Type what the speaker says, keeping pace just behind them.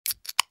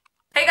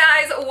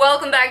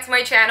welcome back to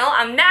my channel.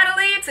 I'm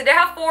Natalie. Today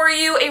I have for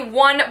you a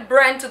one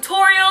brand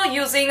tutorial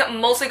using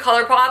mostly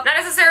ColourPop. Not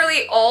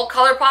necessarily all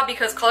ColourPop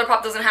because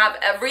ColourPop doesn't have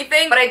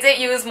everything, but I did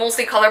use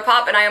mostly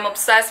ColourPop and I am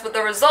obsessed with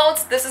the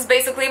results. This is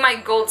basically my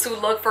go-to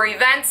look for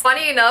events.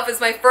 Funny enough,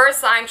 it's my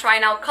first time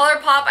trying out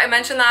ColourPop. I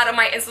mentioned that on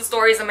my Insta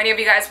stories and many of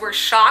you guys were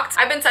shocked.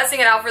 I've been testing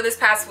it out for this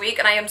past week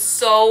and I am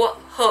so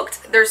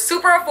hooked. They're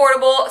super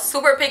affordable,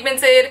 super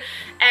pigmented,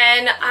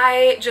 and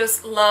I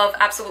just love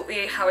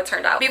absolutely how it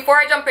turned out. Before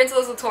I jump into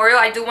this tutorial,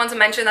 I do want to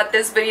mention that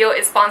this video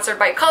is sponsored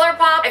by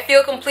ColourPop. I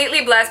feel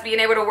completely blessed being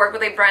able to work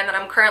with a brand that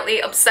I'm currently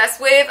obsessed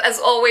with. As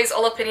always,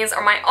 all opinions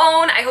are my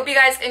own. I hope you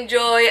guys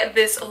enjoy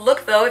this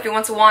look though. If you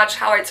want to watch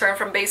how I turn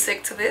from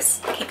basic to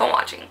this, keep on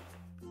watching.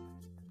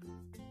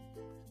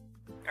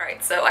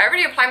 Alright, so I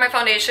already applied my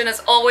foundation.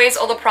 As always,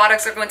 all the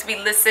products are going to be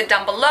listed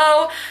down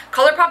below.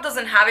 ColourPop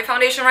doesn't have a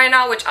foundation right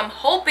now, which I'm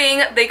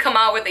hoping they come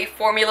out with a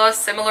formula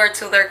similar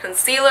to their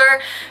concealer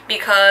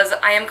because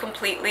I am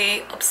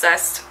completely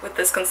obsessed with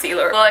this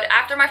concealer. But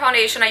after my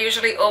foundation, I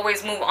usually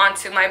always move on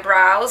to my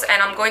brows,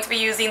 and I'm going to be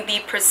using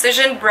the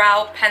Precision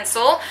Brow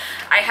Pencil.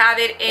 I have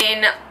it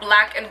in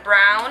black and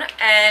brown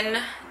and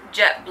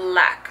jet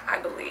black,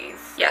 I believe.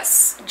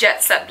 Yes,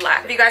 jet set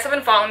black. If you guys have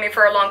been following me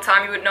for a long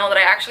time, you would know that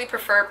I actually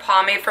prefer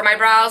pomade for my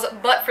brows,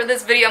 but for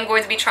this video I'm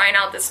going to be trying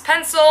out this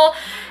pencil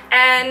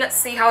and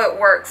see how it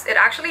works. It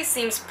actually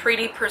seems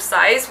pretty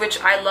precise,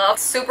 which I love.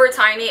 Super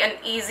tiny and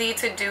easy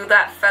to do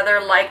that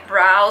feather-like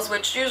brows,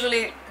 which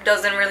usually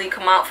doesn't really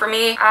come out for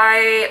me.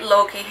 I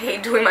low-key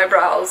hate doing my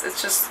brows.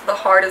 It's just the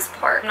hardest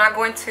part. I'm not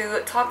going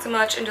to talk too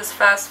much and just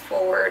fast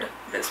forward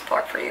this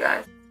part for you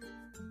guys.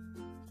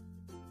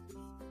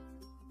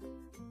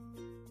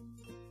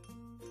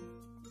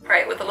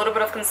 Alright, with a little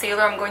bit of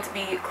concealer, I'm going to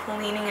be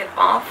cleaning it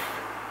off.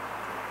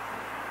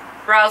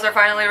 Brows are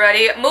finally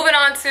ready. Moving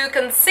on to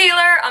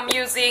concealer, I'm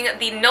using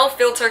the No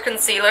Filter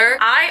concealer.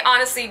 I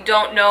honestly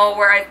don't know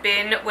where I've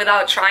been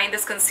without trying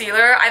this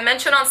concealer. I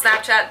mentioned on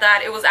Snapchat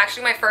that it was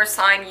actually my first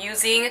time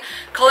using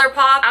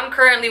ColourPop. I'm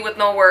currently with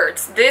no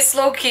words. This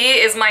low-key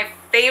is my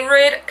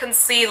favorite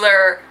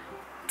concealer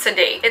to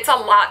date. It's a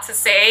lot to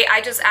say. I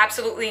just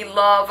absolutely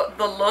love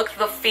the look,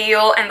 the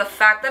feel, and the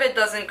fact that it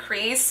doesn't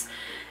crease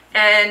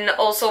and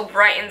also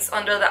brightens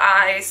under the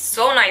eyes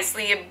so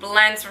nicely. It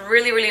blends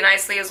really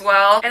nicely as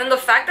well, and then the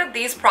fact that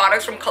these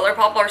products from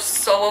ColourPop are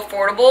so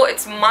affordable,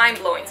 it's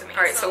mind-blowing to me.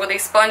 Alright, so with a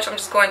sponge I'm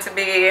just going to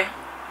be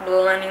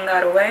blending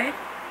that away.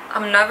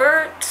 I'm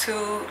never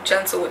too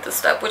gentle with this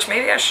step, which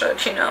maybe I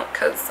should, you know,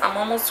 because I'm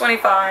almost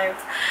 25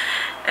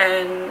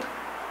 and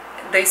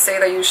they say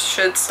that you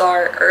should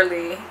start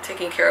early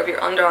taking care of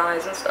your under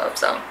eyes and stuff.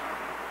 So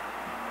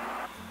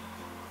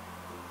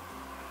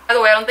by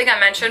the way, I don't think I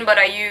mentioned, but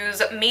I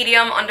use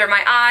medium under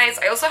my eyes.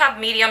 I also have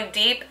medium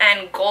deep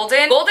and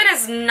golden. Golden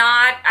is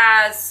not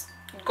as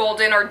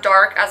golden or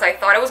dark as I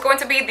thought it was going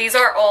to be. These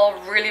are all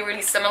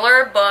really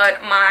similar,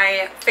 but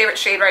my favorite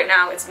shade right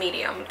now is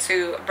medium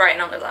to brighten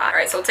under the eye.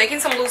 Alright, so taking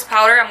some loose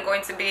powder, I'm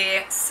going to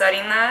be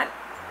setting that.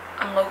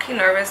 I'm low-key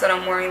nervous that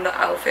I'm wearing the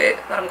outfit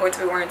that I'm going to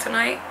be wearing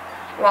tonight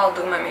while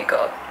doing my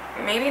makeup.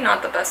 Maybe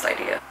not the best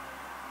idea.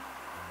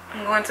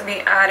 I'm going to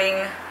be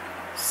adding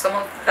some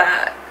of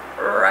that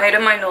right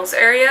in my nose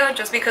area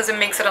just because it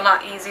makes it a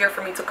lot easier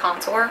for me to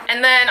contour.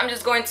 And then I'm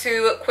just going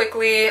to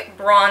quickly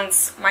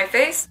bronze my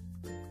face.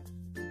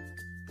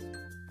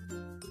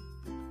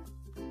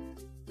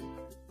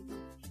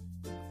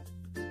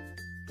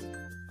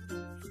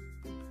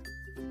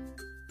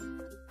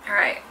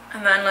 Alright,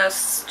 and then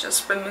let's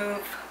just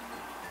remove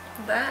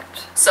that.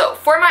 So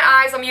for my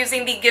eyes, I'm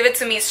using the Give It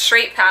To Me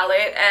Straight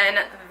palette, and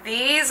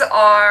these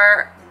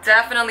are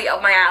definitely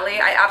up my alley.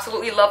 I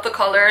absolutely love the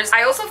colors.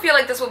 I also feel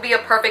like this will be a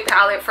perfect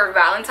palette for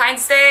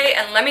Valentine's Day,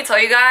 and let me tell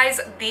you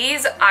guys,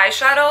 these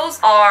eyeshadows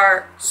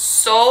are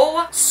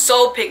so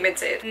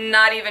pigmented.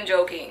 Not even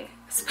joking.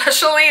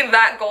 Especially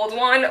that gold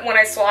one. When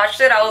I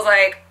swatched it, I was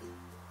like,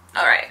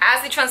 alright.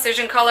 As the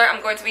transition color,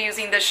 I'm going to be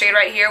using this shade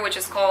right here, which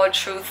is called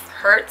Truth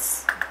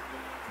Hurts.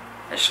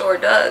 It sure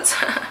does.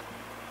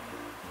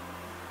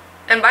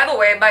 And by the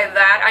way, by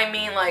that I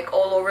mean like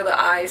all over the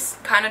eyes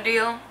kind of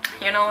deal.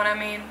 You know what I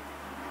mean?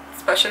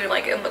 Especially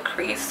like in the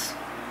crease,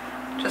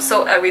 just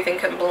so everything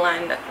can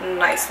blend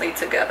nicely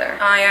together.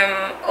 I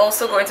am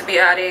also going to be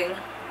adding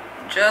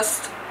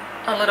just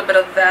a little bit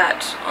of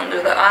that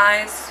under the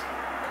eyes.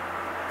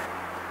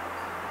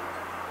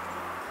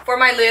 For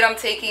my lid, I'm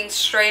taking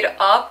Straight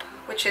Up,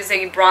 which is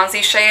a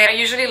bronzy shade. I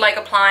usually like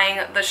applying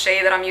the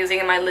shade that I'm using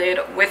in my lid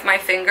with my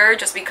finger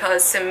just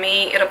because to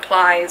me it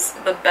applies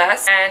the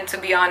best, and to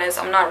be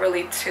honest, I'm not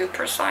really too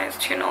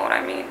precise, you know what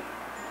I mean?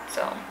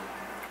 So,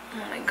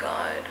 oh my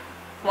god.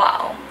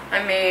 Wow.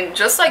 I mean,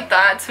 just like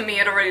that, to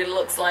me it already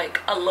looks like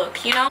a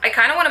look, you know? I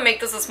kind of want to make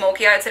this a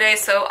smoky eye today,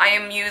 so I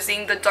am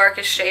using the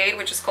darkest shade,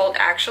 which is called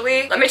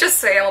Actually. Let me just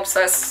say I'm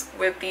obsessed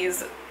with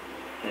these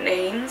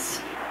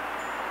names.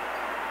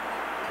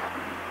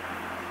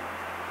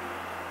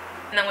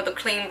 And then with a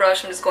clean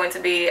brush, I'm just going to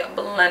be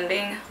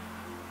blending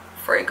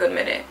for a good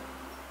minute.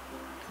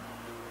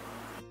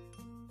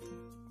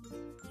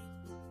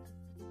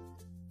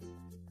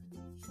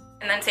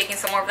 And then taking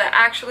some more of that,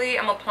 actually,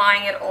 I'm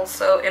applying it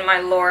also in my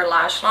lower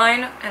lash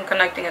line and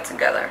connecting it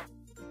together.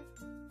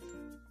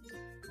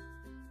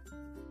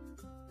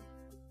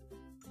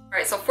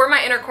 Alright, so for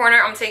my inner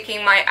corner, I'm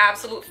taking my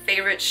absolute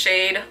favorite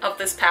shade of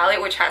this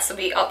palette, which has to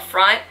be up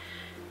front,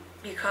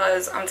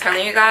 because I'm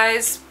telling you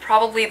guys,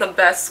 probably the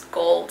best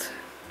gold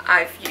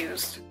I've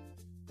used.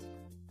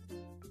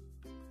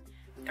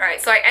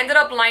 Alright, so I ended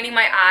up lining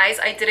my eyes.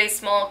 I did a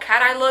small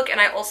cat eye look, and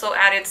I also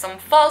added some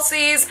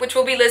falsies, which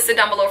will be listed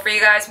down below for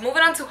you guys.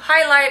 Moving on to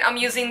highlight, I'm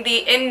using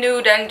the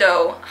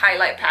Innuendo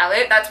highlight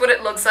palette. That's what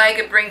it looks like.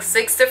 It brings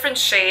 6 different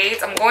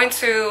shades. I'm going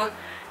to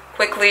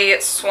quickly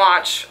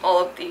swatch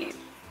all of these.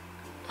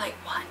 Like,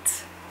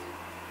 what?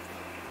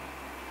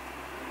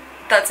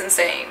 That's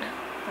insane.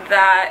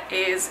 That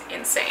is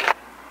insane.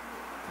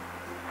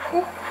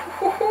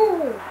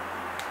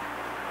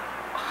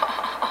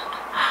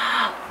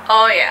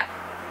 Oh yeah.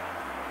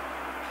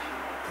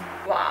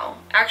 Wow.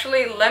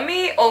 Actually, let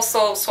me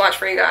also swatch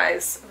for you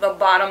guys the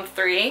bottom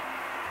 3.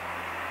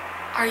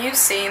 Are you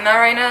seeing that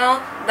right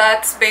now?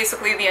 That's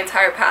basically the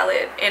entire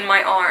palette in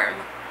my arm.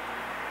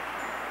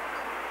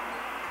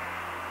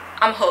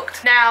 I'm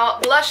hooked. Now,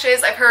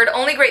 blushes, I've heard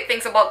only great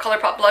things about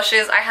ColourPop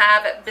blushes. I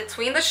have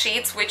Between the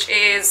Sheets, which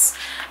is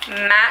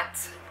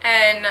matte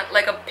and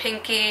like a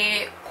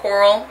pinky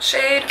coral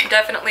shade,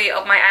 definitely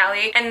up my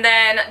alley. And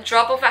then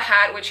Drop of a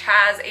Hat, which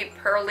has a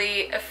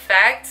pearly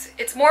effect.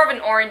 It's more of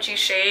an orangey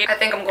shade. I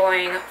think I'm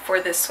going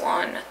for this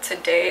one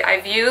today.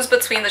 I've used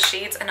Between the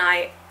Sheets and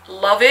I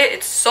love it.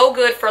 It's so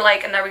good for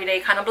like an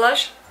everyday kind of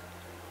blush.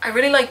 I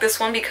really like this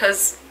one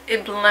because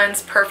it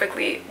blends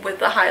perfectly with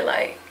the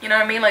highlight. You know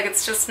what I mean? Like,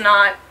 it's just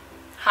not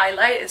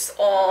highlight, it's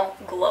all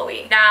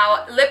glowy.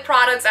 Now, lip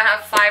products, I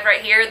have 5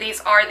 right here.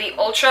 These are the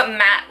Ultra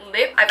Matte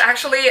Lip. I've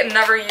actually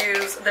never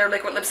used their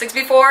liquid lipsticks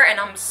before, and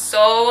I'm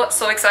so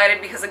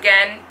excited because,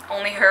 again,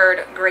 only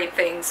heard great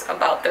things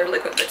about their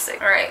liquid lipstick.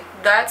 Alright,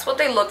 that's what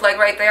they look like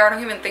right there. I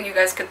don't even think you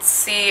guys could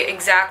see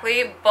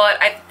exactly, but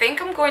I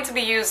think I'm going to be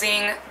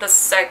using the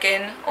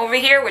second over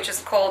here, which is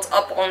called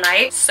Up All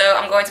Night. So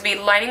I'm going to be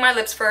lining my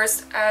lips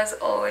first, as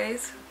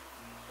always.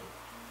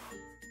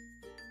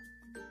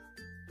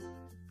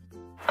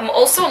 I'm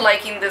also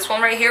liking this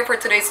one right here for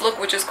today's look,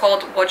 which is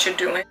called What You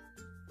Doing.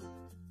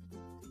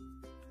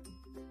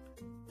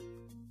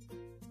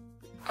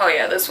 Oh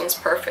yeah, this one's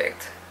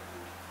perfect.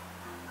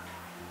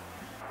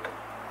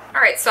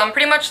 Alright, so I'm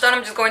pretty much done.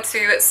 I'm just going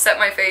to set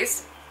my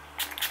face.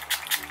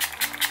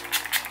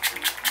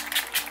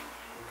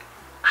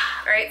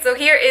 Alright, so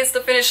here is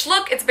the finished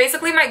look. It's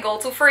basically my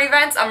go-to for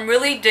events. I'm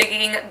really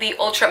digging the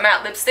Ultra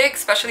Matte lipstick,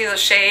 especially the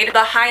shade.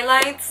 The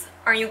highlights,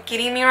 are you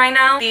kidding me right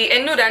now? The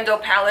Innuendo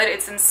palette,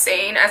 it's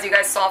insane. As you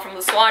guys saw from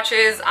the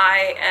swatches,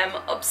 I am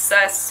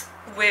obsessed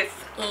with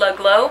Le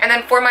Glow. And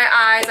then for my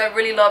eyes, I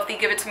really love the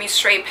Give It To Me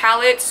Straight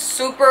palette.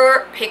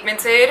 Super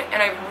pigmented,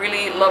 and I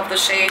really love the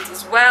shades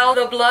as well.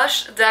 The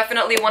blush,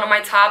 definitely one of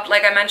my top.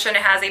 Like I mentioned,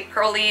 it has a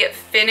pearly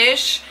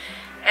finish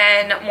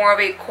and more of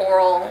a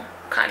coral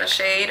kind of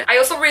shade. I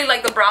also really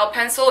like the brow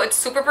pencil. It's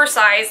super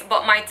precise,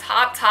 but my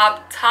top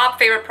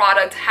favorite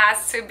product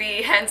has to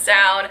be, hands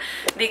down,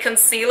 the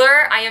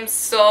concealer. I am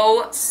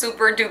so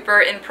super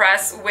duper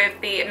impressed with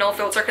the No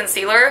Filter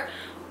concealer.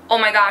 Oh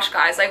my gosh,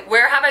 guys, like,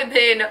 where have I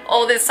been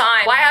all this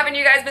time? Why haven't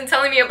you guys been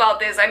telling me about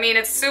this? I mean,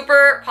 it's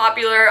super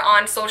popular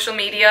on social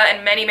media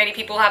and many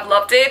people have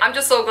loved it. I'm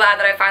just so glad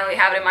that I finally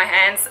have it in my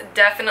hands.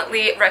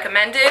 Definitely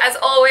recommend it. As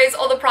always,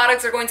 all the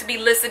products are going to be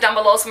listed down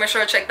below, so make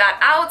sure to check that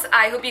out.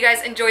 I hope you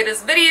guys enjoyed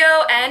this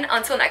video, and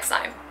until next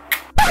time.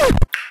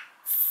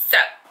 So,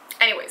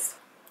 anyways.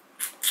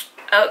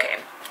 Okay.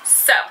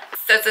 So,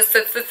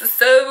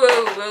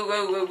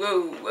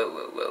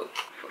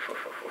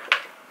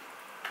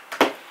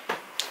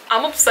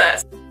 I'm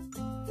obsessed.